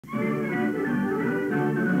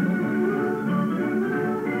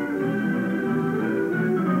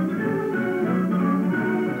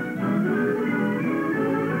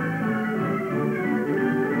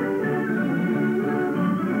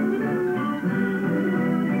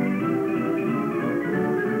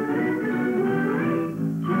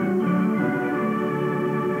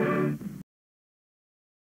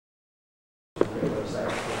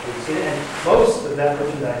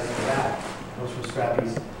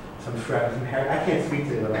some scraps from Harry. I can't speak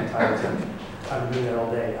to it, I'm tired. I've been doing that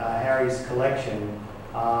all day. Harry's collection.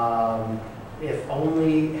 If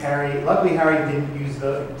only Harry, luckily Harry didn't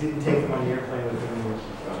take them on the airplane with him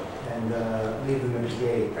and leave them in the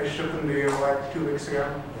gate. I shipped them to you like 2 weeks ago.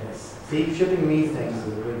 Yes. See, shipping me things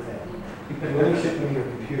is a good thing. If you only shipped me your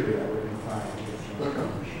computer, that would be fine.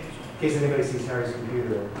 In case anybody sees Harry's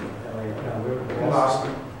computer, we're in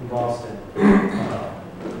Boston. In Boston.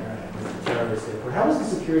 How was the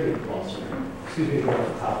security in Boston? Excuse me, going off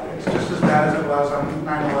the topic. It's just as bad as it was on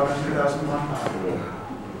 9/11/2001.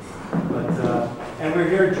 And we're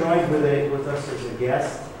here joined with us as a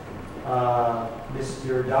guest,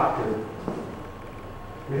 Mr. Dr.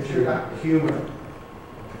 Richard Humor.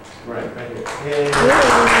 Right. Yay.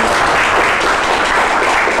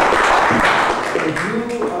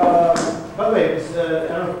 By the way, I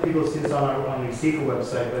don't know if people have seen this on the SECA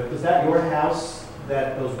website, but was that your house,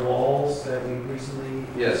 those walls that we recently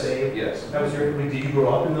saved? Yes. That was your, did you grow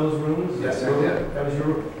up in those rooms? Yes, I did. That was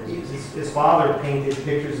your, his father painted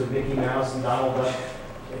pictures of Mickey Mouse and Donald Duck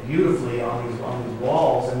beautifully on these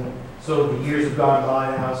walls, and so the years have gone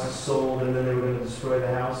by, the house is sold, and then they were going to destroy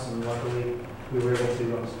the house, and luckily we were able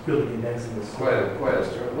to really condense this. Quite a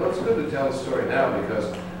story. Well, it's good to tell the story now because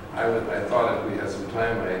I thought if we had some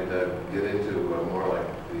time, I'd get into more like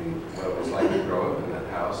what it was like to grow up in that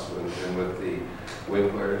house, and with the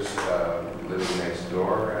Winklers living next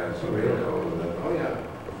door, as you know. Oh yeah,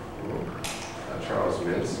 Charles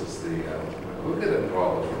Mintz is the. We'll get into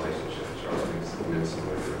all those relationships. Charles Mintz and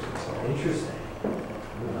Winklers and so on. Interesting.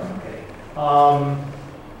 Okay.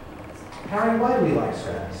 Harry, why do we like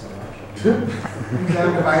Scrappy so much?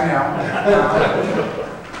 Exactly by now.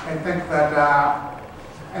 I think that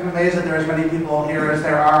I'm amazed that there are as many people here as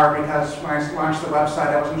there are, because when I launched the website,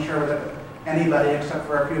 I wasn't sure that anybody except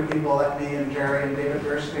for a few people like me and Jerry and David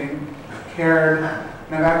Gerstein cared.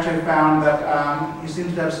 And I've actually found that he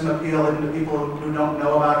seems to have some appeal even to people who don't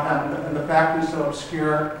know about him. And the fact he's so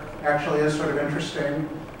obscure actually is sort of interesting.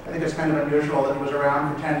 I think it's kind of unusual that he was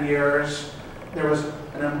around for 10 years. There was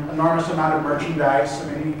an enormous amount of merchandise. I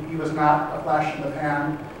mean, he was not a flash in the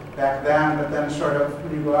pan back then, but then sort of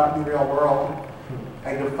when you go out in the real world,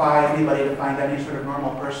 I defy anybody to find any sort of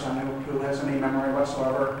normal person who has any memory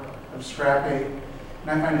whatsoever of Scrappy. And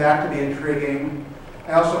I find that to be intriguing.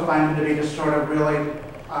 I also find him to be just sort of really,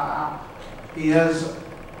 he is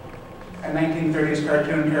a 1930s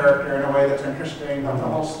cartoon character in a way that's interesting. The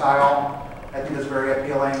whole style, I think, is very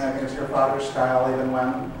appealing. I think it's your father's style, even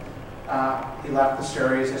when he left the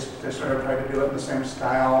series. They sort of tried to do it in the same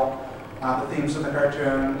style. The themes of the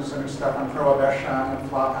cartoons and stuff on Prohibition and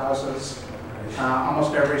flop houses.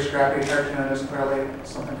 Almost every Scrappy cartoon is clearly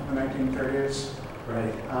something from the 1930s.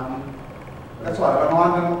 Right. That's a lot of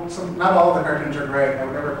them. Not all of the cartoons are great. I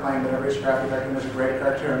would never claim that every Scrappy cartoon is a great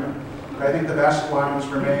cartoon. But I think the best ones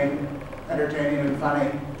remain entertaining and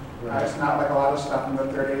funny. Right. It's not like a lot of stuff in the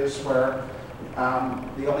 30s where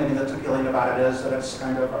the only thing that's appealing about it is that it's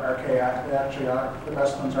kind of archaic. They actually are. The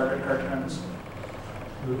best ones are good cartoons.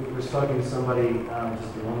 I was talking to somebody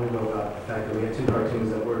just a moment ago about the fact that we had two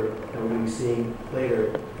cartoons that we're going to be seeing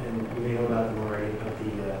later, and you may know about them already, but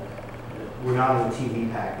we're not on the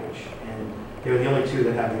TV package, and they're the only two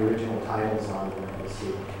that have the original titles on them, you'll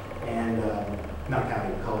see, and not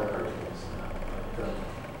counting the color cartoons.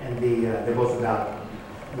 They're both about,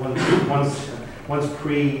 one's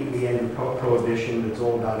pre the end of Prohibition, it's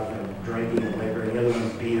all about drinking and liquor, and the other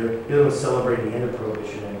one's beer. The other one's celebrating the end of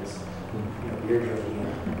Prohibition, and it's beer drinking.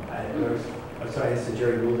 I said to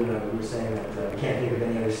Jerry Goulden, we were saying that we can't think of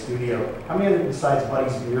any other studio. How many other, besides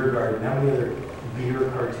Buddy's Beer Garden, how many other beer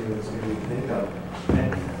cartoons can we think of?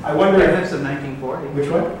 And I wonder. Catnip's of 1940. Which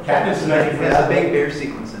one? Catnip's of 1940. There's a big beer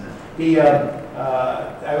sequence in it.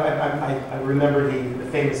 I remember the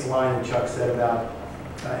famous line that Chuck said about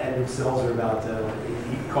Edmund Seltzer about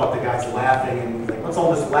he caught the guys laughing, and he's like, "What's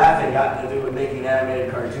all this laughing got to do with making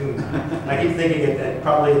animated cartoons?" And I keep thinking that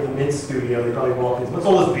probably at the Mint studio, they probably walked in, "What's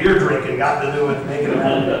all this beer drinking got to do with making an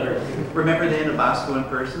animated cartoon?" Remember the end of Bosco in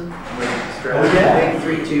person? Where Oh, yeah. big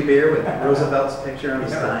 3-2 beer with Roosevelt's picture on the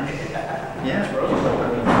sign? Yeah.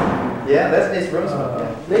 Roosevelt. Yeah, that's Miss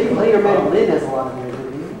Roosevelt. Later, man, Lynn has a lot of beer,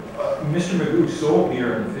 didn't he? Mr. Magoo sold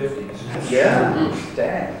beer in the 50s. Yeah.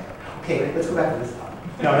 Dang. Okay, let's go back to this topic.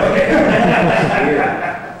 No.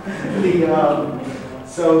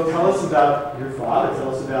 So tell us about your father.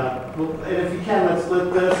 Tell us about, well, and if you can,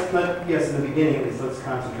 let yes, in the beginning at least, let's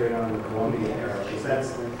concentrate on the Columbia era, because that's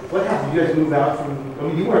what happened. You guys moved out from. I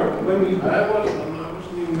mean, you weren't. When were you? I wasn't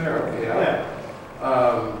even there. Okay. Yeah.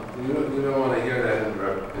 You don't want to hear that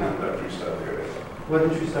introductory stuff here. What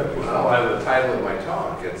did you start with? Well, I have the title of my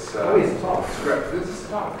talk. It's Oh, it's a talk. This is a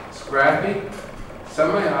talk. Scrappy,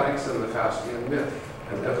 Semiotics and the Faustian Myth,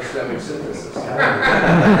 and Epistemic Synthesis. Can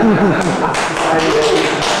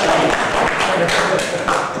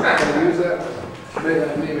I use that? Maybe I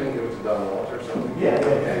can give it to Don Walt or something. Yeah.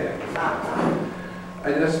 I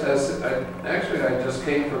just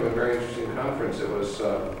came from a very interesting conference. It was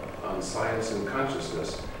on science and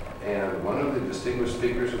consciousness. And one of the distinguished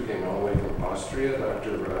speakers who came all the way from Austria,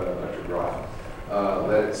 Dr. Graf,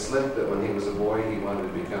 let it slip that when he was a boy, he wanted to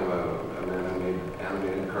become a man who made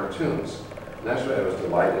animated cartoons. And actually, I was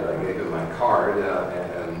delighted. I gave him my card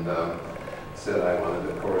and said I wanted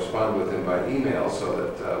to correspond with him by email so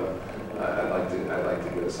that I'd like to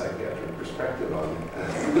get a psychiatric perspective on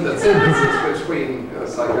the differences between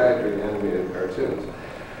psychiatry and animated cartoons.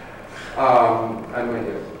 I might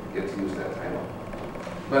get to use that title.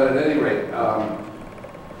 But at any rate,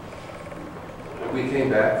 we came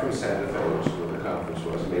back from Santa Fe, which is where the conference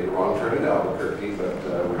was. Made a wrong turn in Albuquerque, but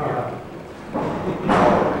we're here.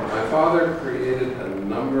 My father created a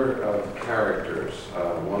number of characters.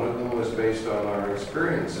 One of them was based on our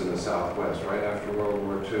experience in the Southwest. Right after World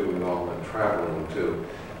War II, we all went traveling to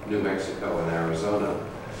New Mexico and Arizona,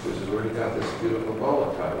 which is where he got this beautiful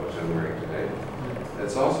bolo tie, which I'm wearing today.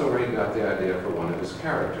 It's also where he got the idea for one of his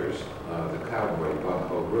characters, the cowboy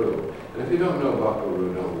Buckaroo. And if you don't know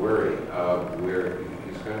Buckaroo, don't worry.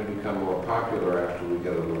 He's going to become more popular after we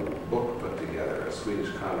get a little book put together. A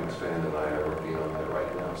Swedish comics fan and I are working on that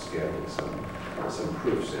right now, scanning some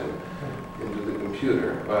proofs into the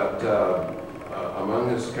computer. But among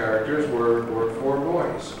his characters were 4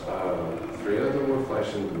 boys. 3 of them were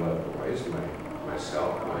flesh and blood boys,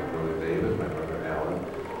 myself, my brother David, my brother Alan.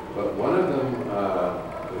 But one of them,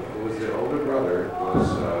 who was the older brother, was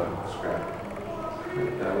Scrappy.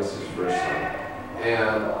 That was his first son.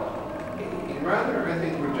 And he rather, I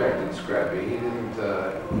think, rejected Scrappy. He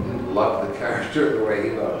didn't love the character the way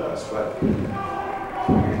he loved us, but oh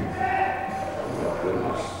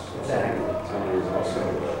goodness. Somebody was also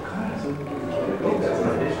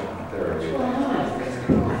therapy.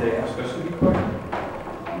 Did they ask us to be quiet?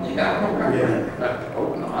 Yeah. I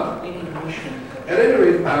hope not. At any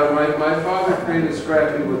rate, my father created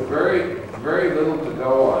Scrappy with very little to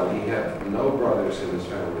go on. He had no brothers in his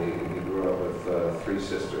family. He grew up with 3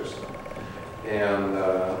 sisters. And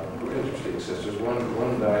interesting sisters.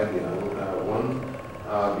 One died young. One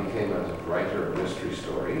became a writer of mystery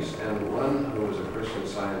stories. And one, who was a Christian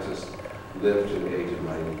Scientist, lived to the age of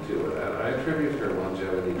 92. And I attribute her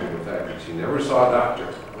longevity to the fact that she never saw a doctor.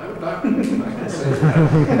 I'm a doctor, I can say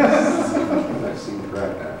that. I've seen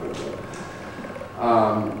crap happen.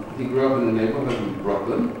 He grew up in the neighborhood in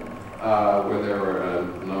Brooklyn, where there were a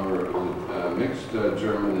number of mixed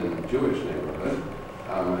German and Jewish neighborhood.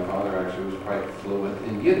 My father actually was quite fluent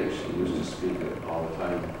in Yiddish. He used to speak it all the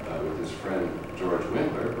time with his friend George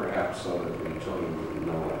Winkler, perhaps so that the children would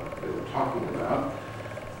know what they were talking about.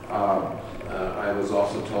 I was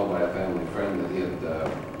also told by a family friend that he had, to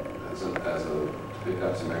pick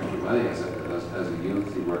up some extra money as a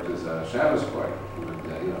youth, he worked as a Shabbos boy.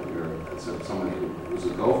 Somebody who was a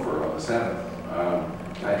gopher on the Sabbath.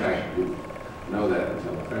 I didn't know that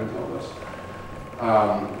until a friend told us.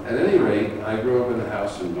 At any rate, I grew up in a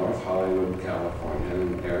house in North Hollywood, California, in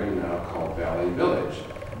an area now called Valley Village.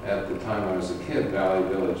 At the time I was a kid, Valley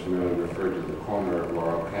Village merely referred to the corner of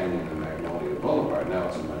Laurel Canyon and Magnolia Boulevard. Now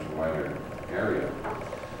it's a much wider area.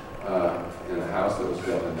 In a house that was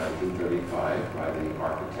built in 1935 by the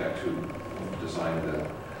architect who designed the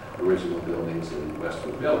original buildings in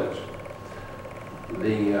Westwood Village.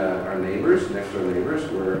 Our neighbors, next door neighbors,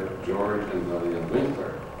 were George and Lillian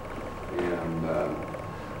Winkler. And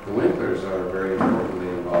the Winklers are very importantly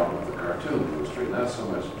involved with the cartoon industry. Not so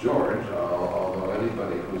much George, although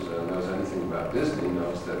anybody who knows anything about Disney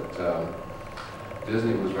knows that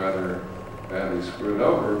Disney was rather badly screwed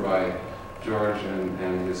over by George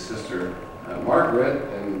and his sister Margaret,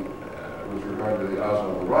 and with regard to the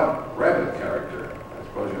Oswald Rabbit character. I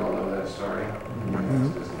suppose you all know that story?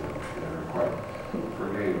 Mm-hmm. Disney never quite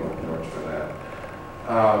forgave old George for that.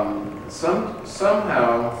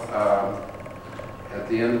 Somehow, at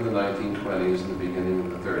the end of the 1920s and the beginning of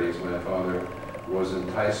the 30s, my father was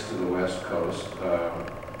enticed to the West Coast,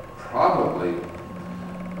 probably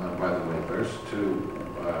by the Winklers, to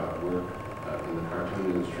work in the cartoon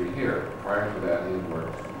industry here. Prior to that, he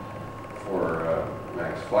worked for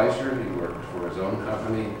Max Fleischer. He worked for his own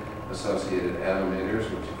company, Associated Animators,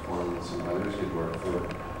 which he formed with some others. He worked for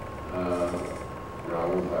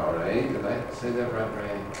Raoul Barre. Did I say that right,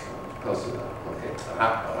 Ray? Close enough. Okay.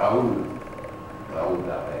 Raoul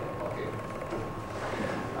Barre. Okay.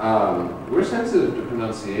 We're sensitive to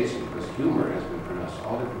pronunciation because humor has been pronounced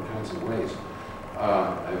all different kinds of ways.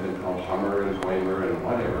 I've been called Hummer and Hoimer and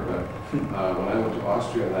whatever, but when I went to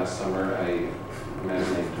Austria last summer, a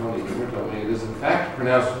man named Tony Hummer told me it is in fact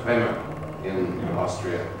pronounced Hoimer in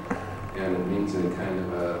Austria, and it means a kind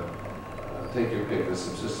of a, take your pick, a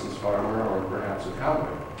subsistence farmer or perhaps a cowboy.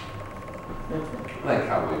 Like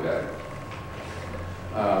cowboy better.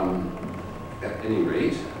 At any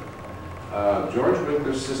rate, George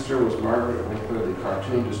Winkler's sister was Margaret Winkler, the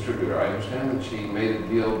cartoon distributor. I understand that she made a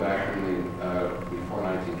deal back in the before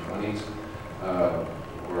 1920s,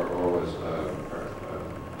 or was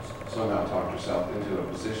somehow talked herself into a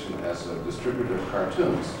position as a distributor of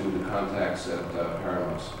cartoons due to contacts at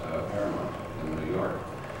Paramount in New York.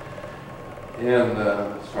 And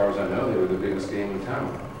as far as I know, they were the biggest game in town.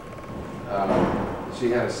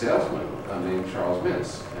 She had a salesman named Charles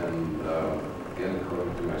Mintz, and again,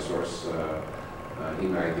 according to my source, he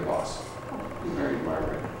married the boss. He married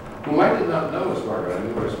Margaret, whom I did not know as Margaret. I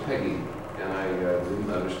knew her as Peggy, and I didn't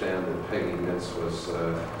understand that Peggy Mintz was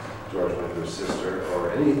George Winkler's sister,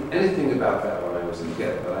 or anything about that when I was a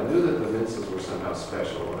kid. But I knew that the Mintzes were somehow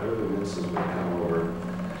special. Whenever the Mintzes would come over,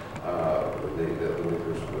 the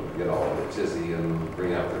Winklers would get all of the tizzy and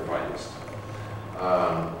bring out their finest.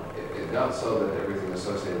 It got so that everything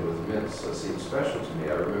associated with mince seemed special to me.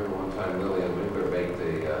 I remember one time Lillian Winkler baked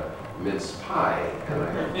a mince pie, and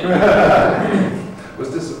I was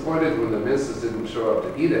disappointed when the minces didn't show up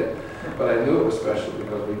to eat it, but I knew it was special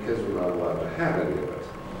because we kids were not allowed to have any of it.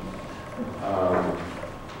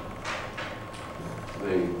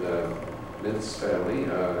 The Mintz family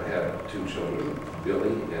had two children,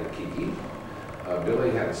 Billy and Kiki.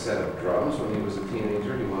 Billy had a set of drums when he was a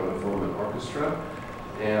teenager. He wanted to form an orchestra.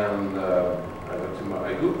 And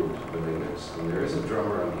I Googled Billy Mintz, and there is a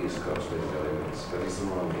drummer on the East Coast named Billy Mintz, but he's the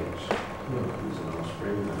wrong age. He's an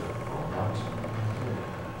offspring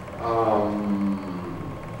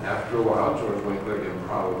After a while, George Winkler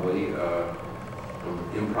improbably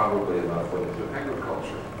enough went into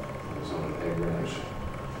agriculture. He was on an egg ranch,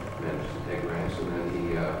 managed an egg ranch, and then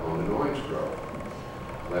he owned an orange grove.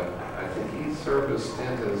 But I think he served a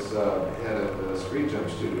stint as head of the Street Jump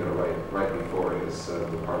Studio right before his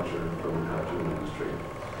departure from the cartoon industry.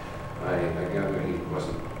 I gather he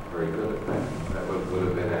wasn't very good at that. That would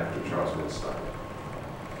have been after Charles Mintz died.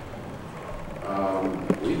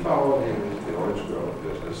 We followed him into the orange grove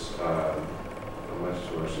business, much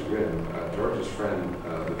to our chagrin. George's friend,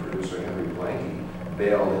 the producer Henry Blanky,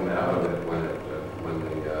 bailed him out of it when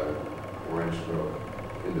the orange grove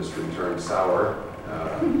industry turned sour.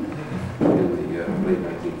 In the late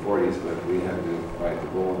 1940s, but we had to bite the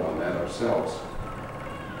bullet on that ourselves.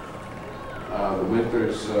 The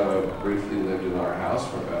Winklers briefly lived in our house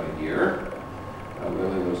for about a year.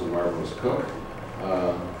 Lillian was a marvelous cook.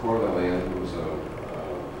 Poor Lillian, who was a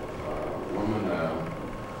woman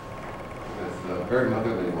with a very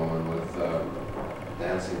motherly woman with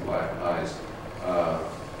dancing black eyes. A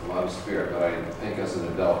lot of spirit, but I think as an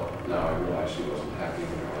adult now I realize she wasn't happy in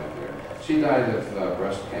her life there. She died of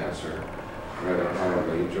breast cancer rather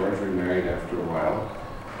horribly. George remarried after a while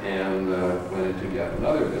and went into yet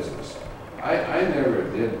another business. I never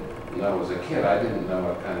did know as a kid, I didn't know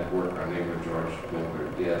what kind of work our neighbor George Winkler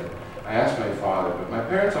did. I asked my father, but my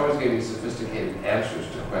parents always gave me sophisticated answers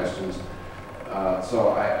to questions,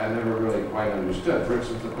 so I never really quite understood. For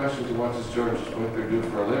instance, the question to what does George Winkler do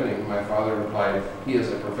for a living, my father replied, he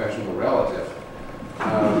is a professional relative.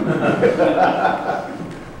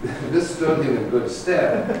 This stood him in good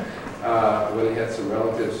stead when he had some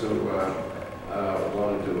relatives who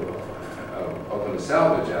wanted to open a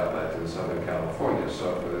salvage outlet in Southern California.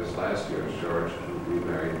 So for this last year, George, who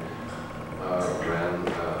remarried,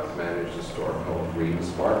 managed a store called Green's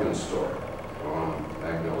Bargain Store on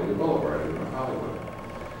Magnolia Boulevard in Hollywood.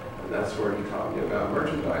 And that's where he taught me about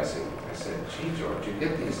merchandising. I said, gee, George, you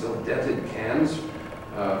get these little dented cans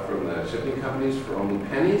from the shipping companies for only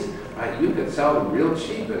pennies? You could sell them real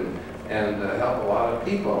cheap and help a lot of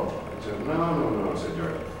people. I said, no, said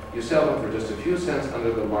George. You sell them for just a few cents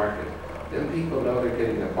under the market. Then people know they're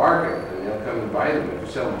getting a bargain and they'll come and buy them. If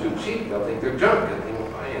you sell them too cheap, they'll think they're junk and they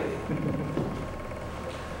won't buy any.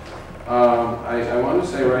 I want to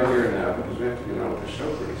say right here and now, because we have to get on with the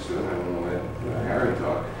show pretty soon, I don't want to let Harry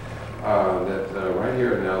talk, that right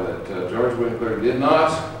here and now that George Winkler did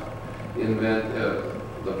not invent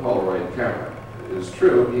the Polaroid camera. It is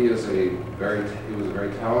true, he was a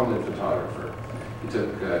very talented photographer. He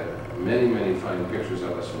took many fine pictures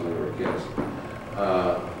of us when we were kids.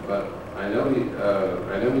 But I know he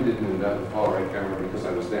didn't invent the Polaroid camera because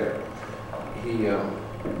I was there. He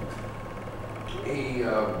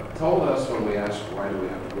told us when we asked why do we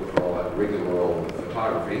have to go through all that rigmarole with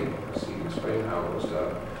photography, because he explained how it was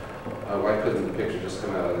done, why couldn't the picture just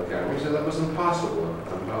come out of the camera? He said that was impossible.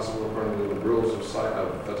 Impossible according to the rules of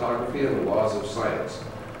photography and the laws of science.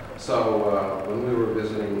 So when we were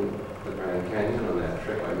visiting the Grand Canyon on that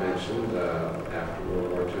trip I mentioned after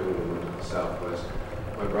World War II, we went to the Southwest,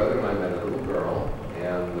 my brother and I met a little girl,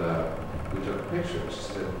 and we took a picture. She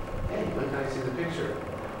said, "Hey, when can I see the picture?"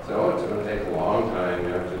 So it's going to take a long time, you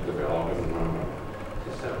have to develop it.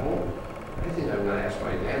 She said, "Oh, I think I'm going to ask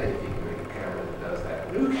my daddy if he can make a camera that does that."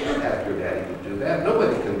 "You can't ask your daddy to do that.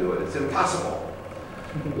 Nobody can do it. It's impossible."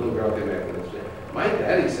 The little girl came back and said, "My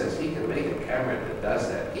daddy says he can make a camera that does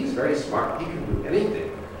that. He's very smart. He can do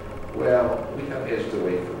anything." Well, we got edged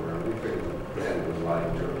away from her. We figured the daddy was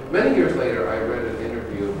lying to her. Many years later, I read an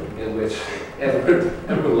interview in which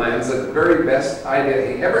Edward Land said the very best idea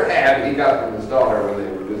he ever had, he got from his daughter when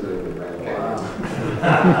they were visiting the Grand Canyon.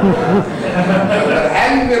 But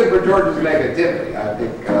hadn't been for George's negativity, I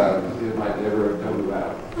think it might never have come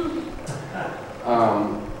about.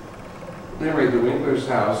 Anyway, the Winkler's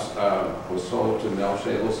house was sold to Mel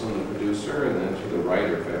Shabelson, the producer, and then to the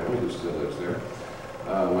Ryder family, who still lives there.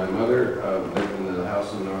 My mother lived in the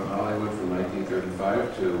house in North Hollywood from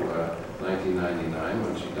 1935 to 1999,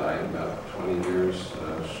 when she died, about 20 years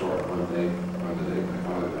short on the day my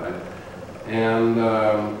father died. And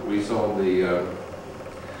we sold the,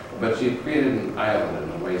 but she created an island,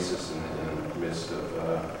 an oasis in the midst of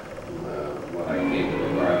what I came to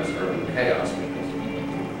regard as urban chaos.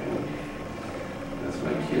 That's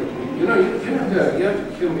my cue. You know, you have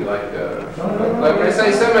to cue me like I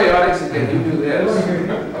say semiotics again, you do this.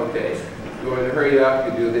 Okay. You want to hurry up,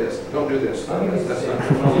 you do this. Don't do this. That's not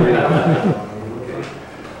okay.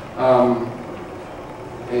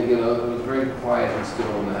 And you know, it was very quiet and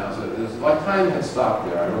still in the house. It was like time had stopped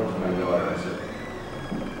there. I wrote to my daughter, I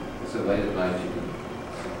said late at night you could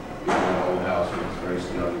be in an old house and it's very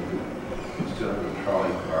snug. You could still have a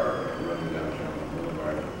trolley car running down Sherman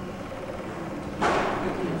Boulevard.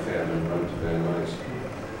 Making a family run to very nice.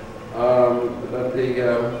 But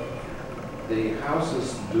the house's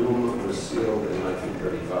doom was sealed in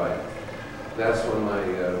 1935. That's when my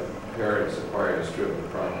parents acquired a strip of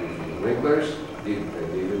property from the Winklers. They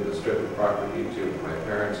deeded the strip of property to my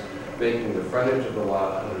parents, making the frontage of the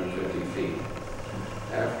lot 150 feet.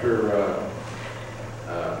 After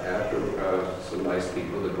some nice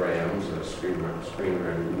people, the Grahams, a screenwriter,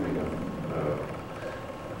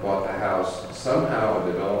 bought the house. Somehow a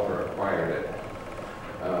developer acquired it,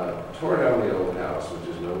 tore down the old house, which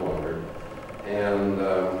is no longer, and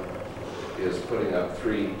is putting up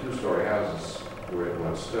two-story houses where it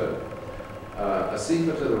once stood. A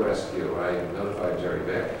SEPA to the rescue. I notified Jerry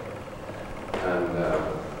Beck, and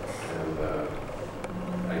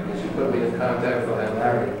I guess you put me in contact with him.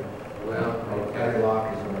 Larry. Well, okay. Larry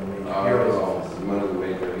Locke is one of the major Oh, heroes. one of the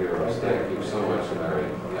major heroes. Thank you so much, Larry.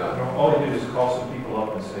 Yeah. All you do is call some people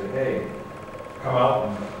up and say, hey, come out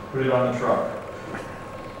and put it on the truck.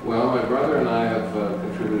 Well, my brother and I have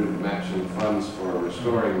contributed matching funds for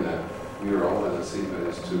restoring that mural, and the SEPA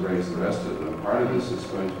is to raise the rest of them. Part of this is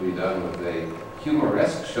going to be done with a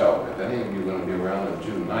humoresque show. If any of you are going to be around on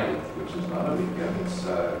June 9th, which is not a weekend, it's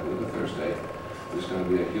a Thursday, there's going to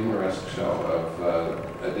be a humoresque show of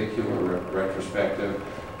a Dick Humor retrospective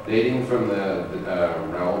dating from the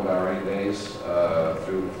Raoul Barre days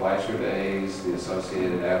through the Fleischer days, the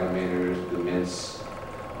Associated Animators, the Mintz,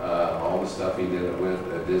 all the stuff he did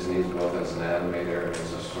with Disney's, both as an animator,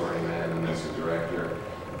 as a story man, and as a director.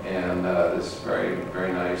 And this very,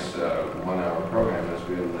 very nice 1-hour program has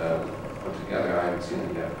been put together. I haven't seen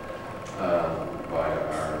it yet, by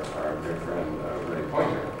our dear friend Ray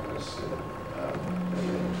Pointer, who's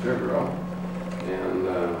in February. And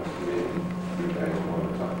maybe you guys want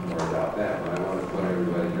to talk more about that, but I want to let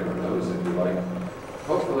everybody here know if you like.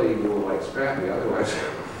 Hopefully you will like Scrappy, otherwise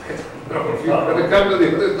I don't know if you're going to come to the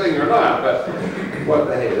other thing or not, but what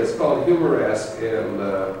the hey, it's called Humoresque, and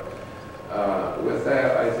with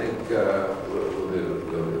that I think we'll do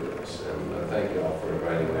this, and thank you all for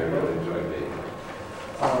inviting me. I really enjoyed being here.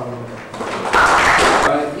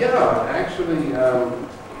 Yeah, actually,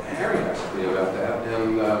 Harry asked me about that,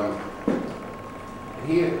 and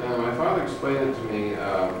my father explained it to me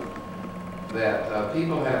that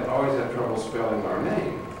people had always had trouble spelling our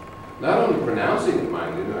name. Not only pronouncing it,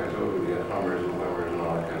 mind you, I told you we had hummers and hummers and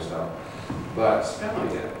all that kind of stuff, but spelling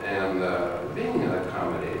it. And being an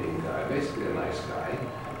accommodating guy, basically a nice guy,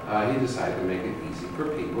 he decided to make it easy for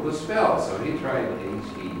people to spell. So he tried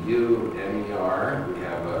H-E-U-M-E-R. We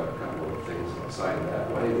have a couple of things outside that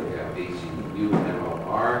way. We have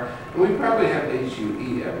H-E-U-M-O-R, and we probably have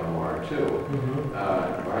H-U-E-M-O-R too. Mhm.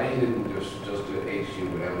 Why he didn't just do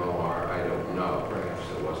HUMOR, I don't know. Perhaps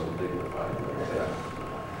it wasn't dignified,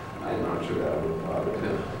 but I'm not sure that would bother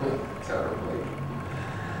him terribly.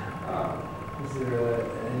 Is there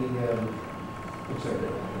any, I'm sorry,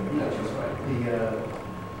 That's just right. do you have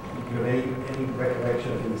any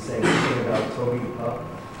recollection of him saying anything about Toby the Pup?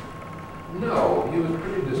 No, he was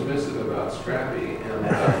pretty dismissive about Scrappy, and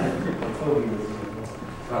Toby was.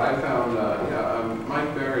 but I found,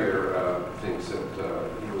 Mike Barrier thinks that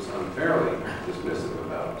he was unfairly dismissive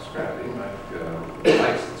about Scrappy. Mike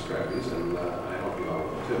likes the Scrappies, and I hope you all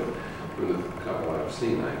will too. From the couple I've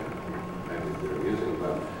seen, I think they're amusing,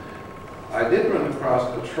 but I did run across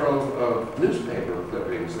a trove of newspaper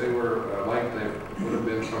clippings. They were they would have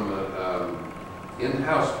been from an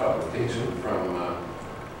in-house publication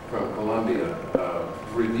from Columbia,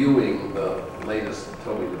 reviewing the latest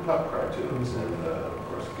Toby the Pup cartoons, and of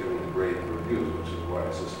course giving great reviews, which is why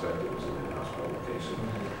I suspect it was an in-house publication.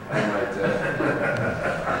 I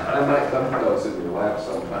might dump those in your lap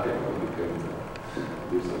sometime when you can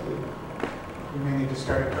do something. You may need to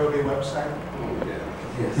start a Toby website. Oh, yeah.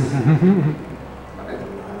 Yes. I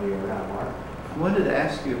don't know. How you're around, Mark. I wanted to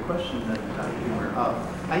ask you a question about humor.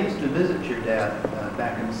 I used to visit your dad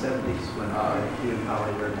back in the 70s when he and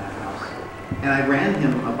Polly were in that house. And I ran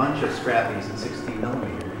him a bunch of Scrappies in 16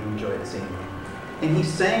 millimeter. He enjoyed seeing them. And he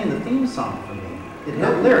sang the theme song for me. It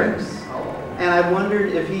had lyrics. And I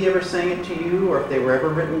wondered if he ever sang it to you or if they were ever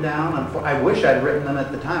written down. I wish I'd written them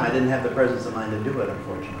at the time. I didn't have the presence of mind to do it,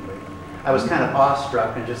 unfortunately. I was kind of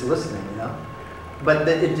awestruck and just listening, you know. But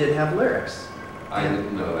it did have lyrics. I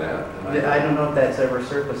didn't know that. And I don't know if that's ever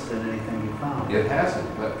surfaced in anything you found. It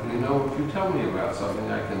hasn't, but you know, if you tell me about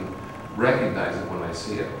something, I can recognize it when I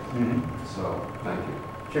see it. Mhm. So, thank you.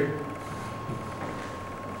 Sure.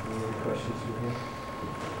 Any other questions from here?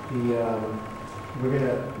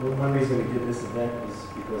 One reason we did this event is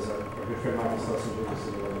because our good friend Michael Schlesinger was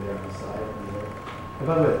sitting over there on the side. And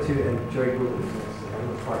by the way, too, and Jerry Gould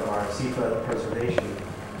was part of our SEPA preservation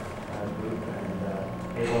group,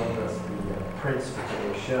 and he wanted us the prints for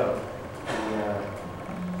today's show.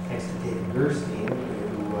 Thanks to David Gerstein,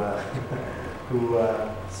 who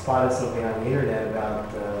spotted something on the internet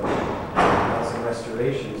about some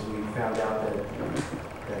restorations. We found out that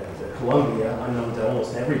Columbia, unknown to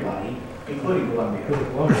almost everybody, Including Columbia.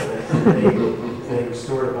 they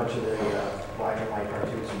restored a bunch of the black and white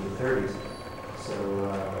cartoons from the 30s. So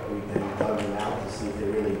we've been dug them out to see if they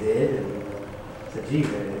really did, and said, gee,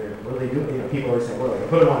 what do they do? You know, people are saying, well, they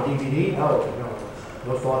put them on DVD?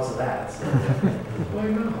 No thoughts of that. So Why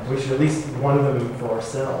not? we should at least one of them for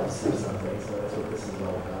ourselves or something. So that's what this is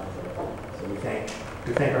all about. So we thank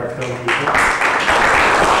our film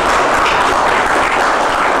people.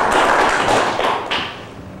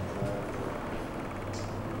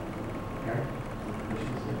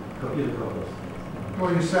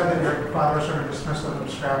 Well, you said that your father sort of dismissed them of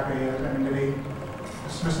Scrappy. I mean, did he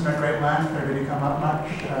dismiss them at great length, or did he come up much?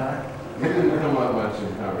 He didn't come up much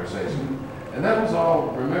in conversation. And that was all,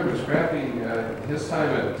 remember, Scrappy, his time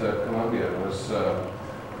at Columbia was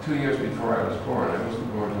 2 years before I was born. I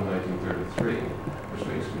wasn't born until 1933, which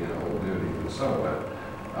makes me an old dude even so. But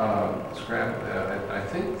I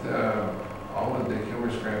think all of the humor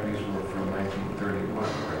Scrappies were from 1931,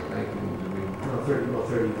 right? 31,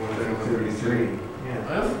 33. Yeah.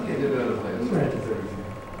 I don't think he did other places. He went to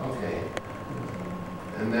 33. Okay.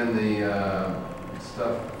 And then the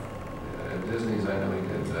stuff at Disney's, I know he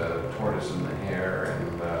did Tortoise and the Hare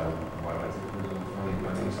and what I think was Funny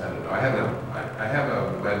Bunnies. I don't know. I have a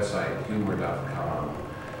website, humor.com,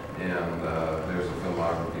 and there's a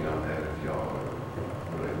filmography on that if y'all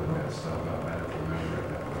really look at stuff up. I don't remember it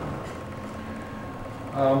that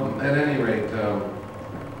well. At any rate,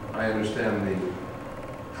 I understand the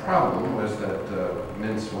problem was that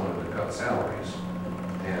Mintz wanted to cut salaries,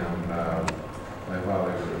 and my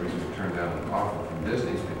father, for the reason he turned down an offer from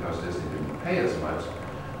Disney's because Disney didn't pay as much,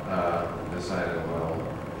 decided, well,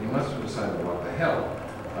 he must have decided what the hell.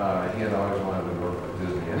 He had always wanted to work with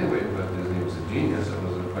Disney anyway, but Disney was a genius. It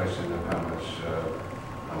was a question of how much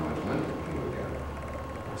money he would get.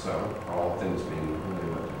 So all things being equal, they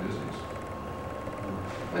went to Disney's.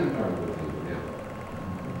 And part of the thing, yeah.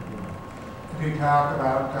 Did he talk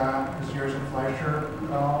about his years at Fleischer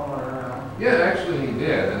at all, or? Yeah, actually he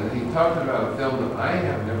did, and he talked about a film that I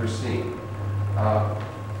have never seen.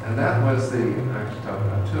 And that was I actually talked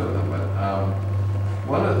about two of them,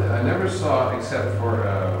 but I never saw, except for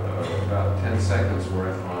about 10 seconds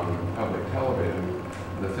worth on public television,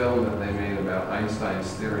 the film that they made about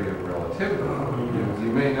Einstein's theory of relativity.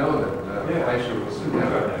 You may know that Fleischer was He worked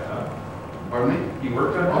on that, huh? Pardon me? He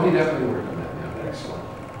worked on that? Oh, he definitely worked on that, yeah. Excellent.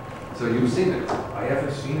 So you've seen it? I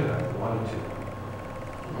haven't seen it, I wanted to.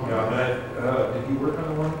 Yeah, and did you work on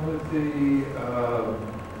the one with the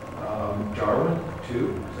Darwin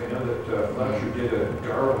too? 'Cause I know that Fletcher did a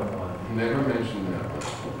Darwin one. He never mentioned that one.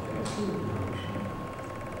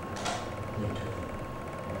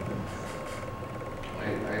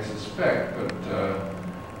 I suspect, but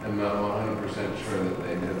I'm not 100% sure that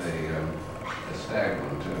they did a stag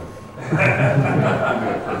one too.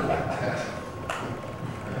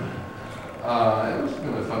 It was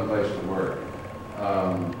been a fun place to work.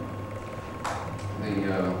 I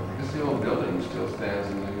guess the old building still stands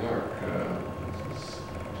in New York. It's to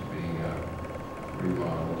be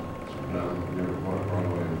remodeled. It's been done near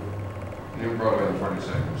Broadway and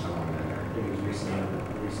 42nd, somewhere in there. It was recently on the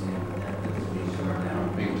net that was being torn down.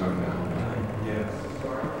 Being torn down. Yes.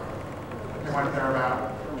 I went there about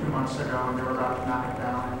 2 months ago and they were about to knock it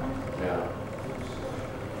down, I think. Yeah.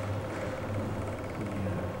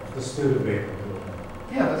 The Studebaker,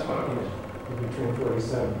 Yeah, that's what it was. between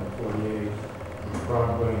 47 and 48,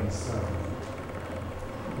 Broadway and South.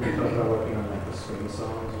 We talked about working on like the swing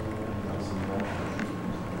songs and some of that.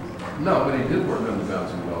 No, but he did work on the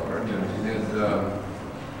bouncing ball cartoons. He did, I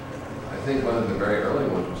think one of the very early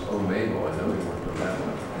ones was Oh Mabel. I know he worked on that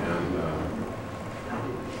one. And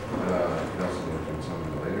he also worked on some of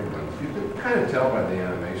the later ones. You could kind of tell by the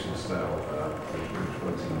animation style which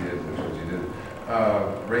ones he did, which ones he did.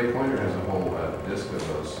 Ray Pointer has a whole disc of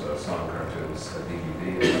those song cartoons, a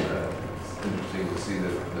DVD, and it's interesting to see the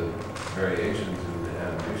variations in the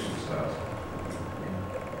animation styles.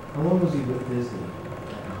 How long was he with Disney?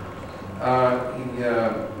 I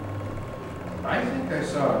think I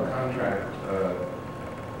saw a contract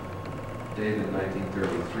dated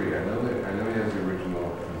 1933. I know he has the original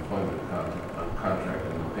employment contract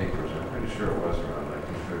in the papers. I'm pretty sure it was around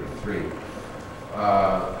 1933.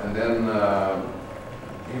 And then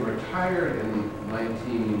he retired in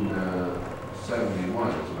 1971,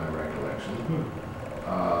 is my recollection.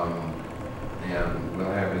 And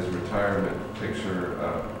we'll have his retirement picture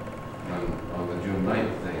on the June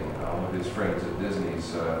 9th thing. All of his friends at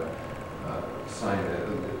Disney's signed it.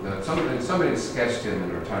 Somebody sketched him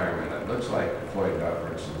in retirement. It looks like Floyd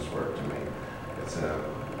Gottfridson's work to me. It's a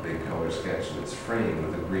big color sketch, and it's framed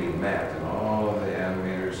with a green mat, and all of the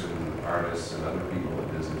animators and artists and other people at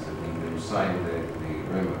Disney that he knew signed the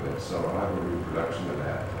rim of it. So I'll have a reproduction of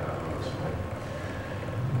that on display.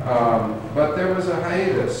 But there was a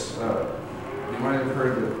hiatus. You might have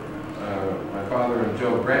heard that my father and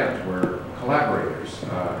Joe Grant were collaborators,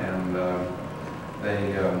 and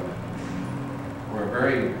they were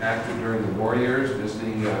very active during the war years.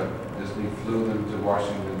 Disney flew them to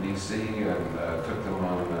Washington, D.C. and took them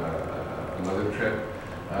on another trip,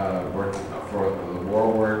 working for the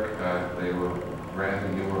war work. Grant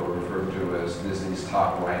and you were referred to as Disney's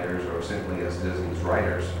top writers, or simply as Disney's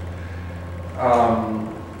writers.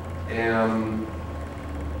 And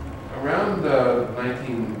around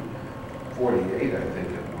 1948, I think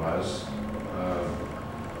it was,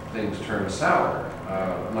 things turned sour.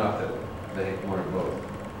 Not that they weren't both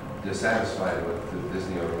dissatisfied with the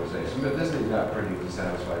Disney organization, but Disney got pretty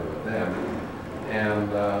dissatisfied with them.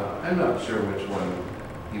 And I'm not sure which one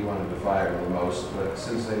he wanted to fire the most, but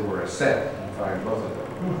since they were a set, he fired both of them.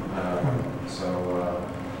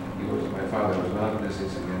 My father was not at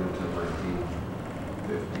Disney's again until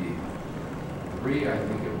 1953, I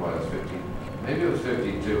think it was, maybe it was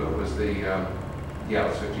 52. It was it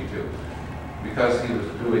was 52. Because he was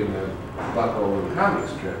doing the Buck Owens comic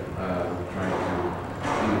strip, trying to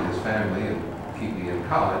feed his family and keep me in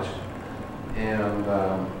college. And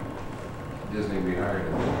Disney rehired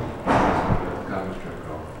him to let the comic strip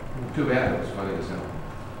go. Too bad, it was funny as hell.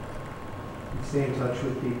 You stay in touch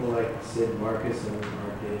with people like Sid Marcus and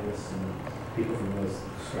Mark Davis and people from those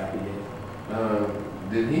Scrappy days?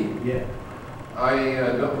 Did he? Yeah. I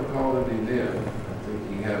don't recall that he did. I think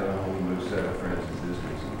he had a whole new set of friends at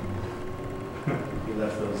Disney. He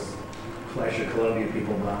left those Flash of Columbia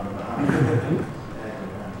people behind.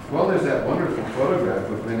 Well, there's that wonderful photograph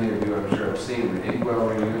which many of you I'm sure have seen, the Inkwell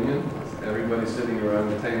reunion. Everybody sitting around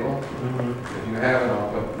the table. If you haven't,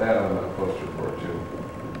 I'll put that on the poster board too.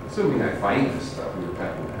 Assuming I find this stuff, we were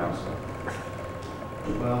packing the house up.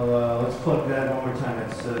 Well, let's plug that one more time.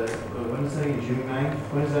 It's, when is that, June 9th?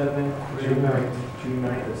 When is that event? June 9th. June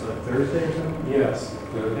 9th, it's like Thursday or something? Yes,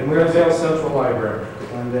 And and where's we're at Central Library.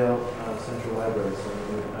 Glendale Central Library. So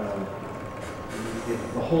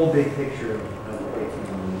the whole big picture of the big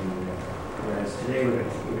community. Whereas today we're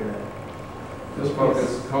gonna Just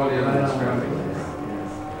focus, hone in on the Scrappy.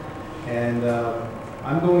 Yes. And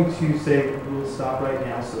I'm going to say we'll stop right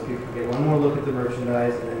now so people can get one more look at the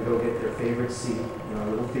merchandise and then go get their favorite seat in our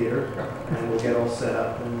little theater, and we'll get all set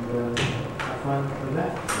up and have fun from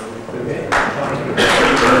that. Okay.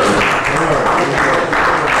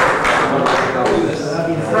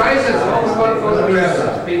 Prizes, all the fun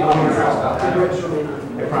photographs. People I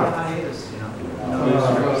promise. Hiatus, you know.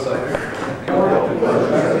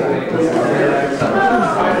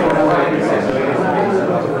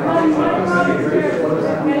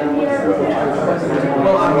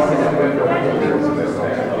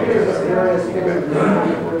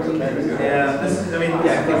 Yeah, this is, I mean,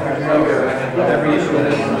 yeah, I think every issue of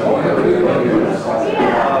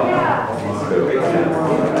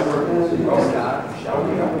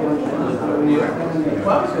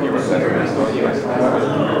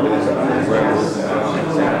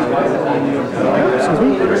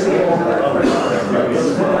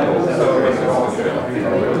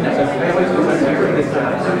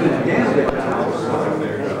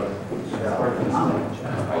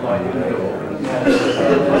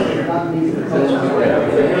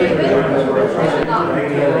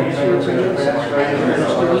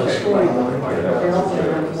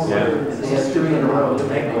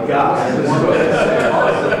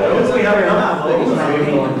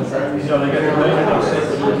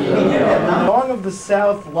Song of the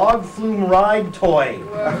South log flume ride toy,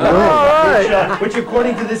 which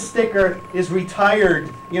according to this sticker is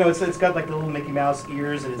retired. You know, it's got like the little Mickey Mouse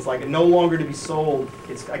ears, and it's like no longer to be sold.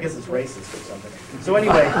 I guess it's racist or something. So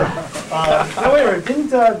anyway, no, wait a minute, didn't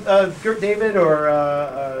Gert David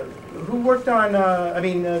or who worked on?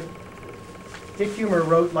 Dick Humer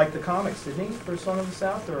wrote like the comics, didn't he, for Song of the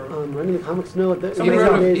South? Or Writing the comics, no. He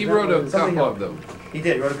wrote a couple of them. he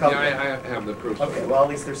did. He wrote a couple. Yeah, I have the proof. Okay, well, at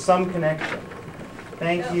least there's some connection.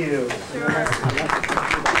 Thank you. We'll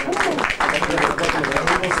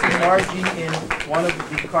see Margie in one of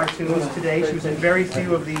the cartoons today. She was in very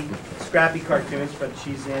few of the Scrappy cartoons, but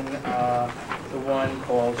she's in the one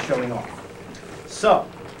called Showing Off. So,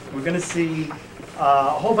 we're going to see a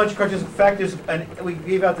whole bunch of cartoons. In fact, we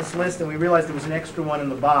gave out this list and we realized there was an extra one in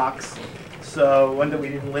the box. So one that we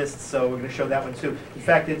didn't list, so we're going to show that one too. In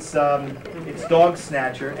fact, it's Dog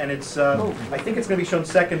Snatcher, and it's I think it's going to be shown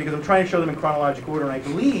second because I'm trying to show them in chronological order. And I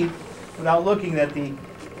believe, without looking, that the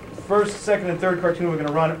first, second, and third cartoon we're going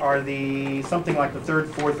to run are something like the third,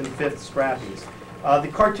 fourth, and fifth Scrappies. The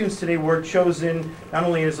cartoons today were chosen not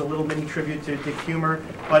only as a little mini tribute to Dick Humer,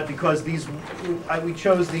 but because we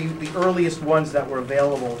chose the earliest ones that were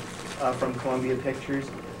available from Columbia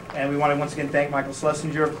Pictures. And we want to once again thank Michael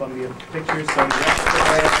Schlesinger of Columbia Pictures.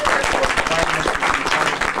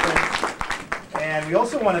 And we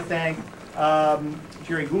also want to thank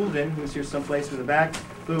Jerry Goulden, who's here someplace in the back,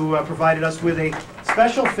 who provided us with a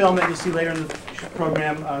special film that you'll see later in the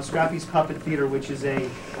program, Scrappy's Puppet Theater, which is a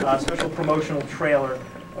special promotional trailer,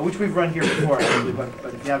 which we've run here before, actually, but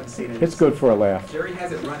if you haven't seen it. It's good for a laugh. Jerry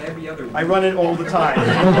has it run every other week. I run it all the time.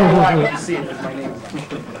 Why would you see it? Because my name is on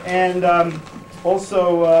it. And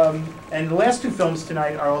also, and the last two films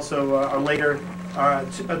tonight are also are later.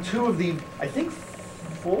 Two of the, I think,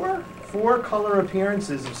 four color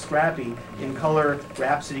appearances of Scrappy in color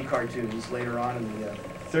Rhapsody cartoons later on in the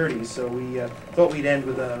 30s. So we thought we'd end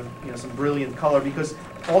with some brilliant color, because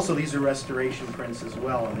also these are restoration prints as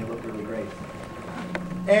well, and they look really great.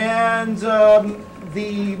 And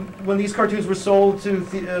when these cartoons were sold to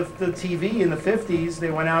the TV in the 50s, they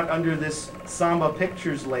went out under this Samba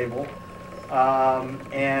Pictures label.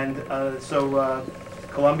 So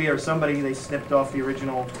Columbia or somebody, they snipped off the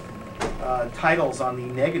original titles on the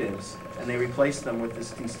negatives, and they replaced them with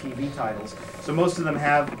these TV titles. So most of them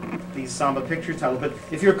have these Samba Picture titles. But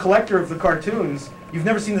if you're a collector of the cartoons, you've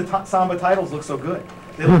never seen the Samba titles look so good.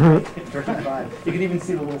 They look great during the time. You can even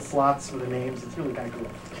see the little slots with the names. It's really kind of cool.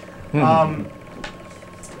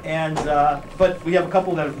 But we have a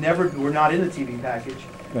couple that were not in the TV package.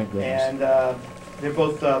 Thank goodness. And they're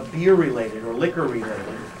both beer related or liquor related.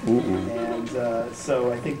 And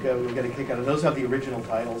so I think we'll get a kick out of those. Have the original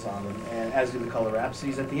titles on them, and as do the color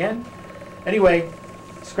Rhapsodies at the end. Anyway,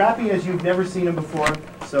 Scrappy as you've never seen him before,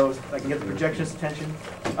 so if I can get the projectionist attention.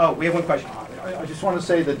 Oh, we have one question. I just want to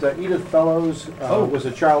say that Edith Fellows was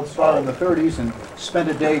a child star in the 30s and spent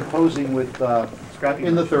a day posing with Scrappy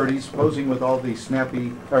in the 30s, posing with all the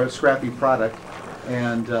Scrappy product,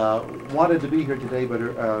 and wanted to be here today, but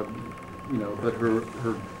her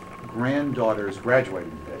granddaughter is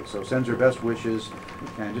graduating today, so sends her best wishes,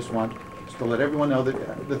 and just want to let everyone know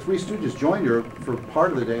that the Three Stooges joined her for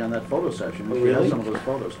part of the day on that photo session. Oh, She really? has some of those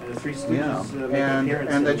photos. And the Three Stooges make And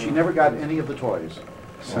appearance that in she never got any of the toys.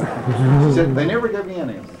 So, she said, they never gave me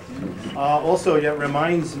any. Also, it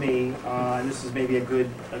reminds me, and this is maybe a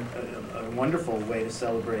wonderful way to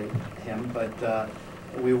celebrate him, but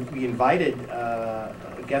we invited a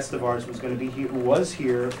guest of ours who was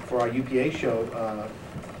here for our UPA show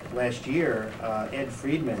last year, Ed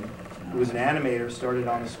Friedman, who was an animator, started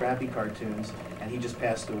on the Scrappy cartoons, and he just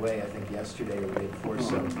passed away, I think, yesterday or the day before.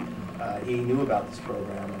 So he knew about this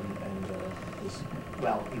program and was,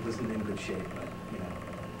 well, he wasn't in good shape, but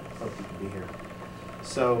hope he could be here.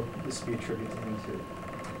 So this would be a tribute to him too.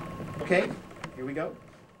 Okay, here we go.